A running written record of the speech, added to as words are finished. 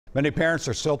Many parents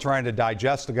are still trying to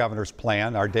digest the governor's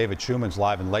plan. Our David Schuman's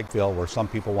live in Lakeville, where some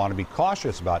people want to be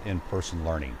cautious about in-person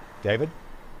learning. David?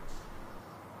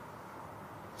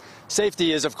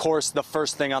 Safety is, of course, the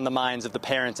first thing on the minds of the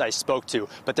parents I spoke to,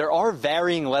 but there are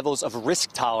varying levels of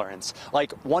risk tolerance.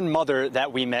 Like one mother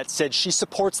that we met said she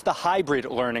supports the hybrid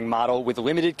learning model with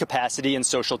limited capacity and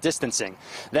social distancing.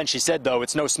 Then she said, though,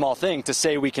 it's no small thing to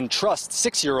say we can trust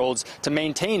 6-year-olds to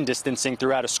maintain distancing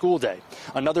throughout a school day.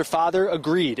 Another father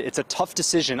agreed it's a tough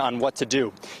decision on what to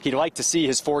do. He'd like to see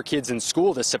his 4 kids in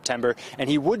school this September, and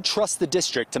he would trust the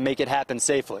district to make it happen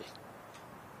safely.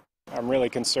 I'm really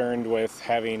concerned with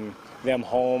having them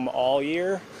home all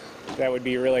year. That would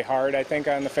be really hard, I think,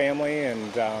 on the family,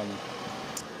 and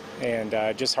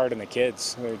just hard on the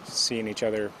kids. They're seeing each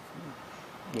other,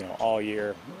 all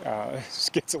year. It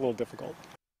just gets a little difficult.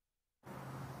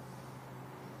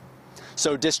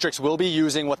 So districts will be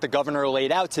using what the governor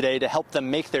laid out today to help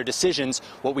them make their decisions.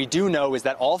 What we do know is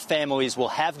that all families will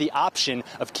have the option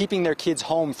of keeping their kids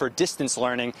home for distance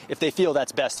learning if they feel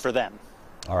that's best for them.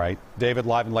 All right. David,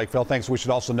 live in Lakeville. Thanks. We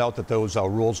should also note that those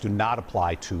rules do not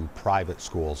apply to private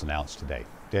schools announced today.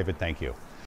 David, thank you.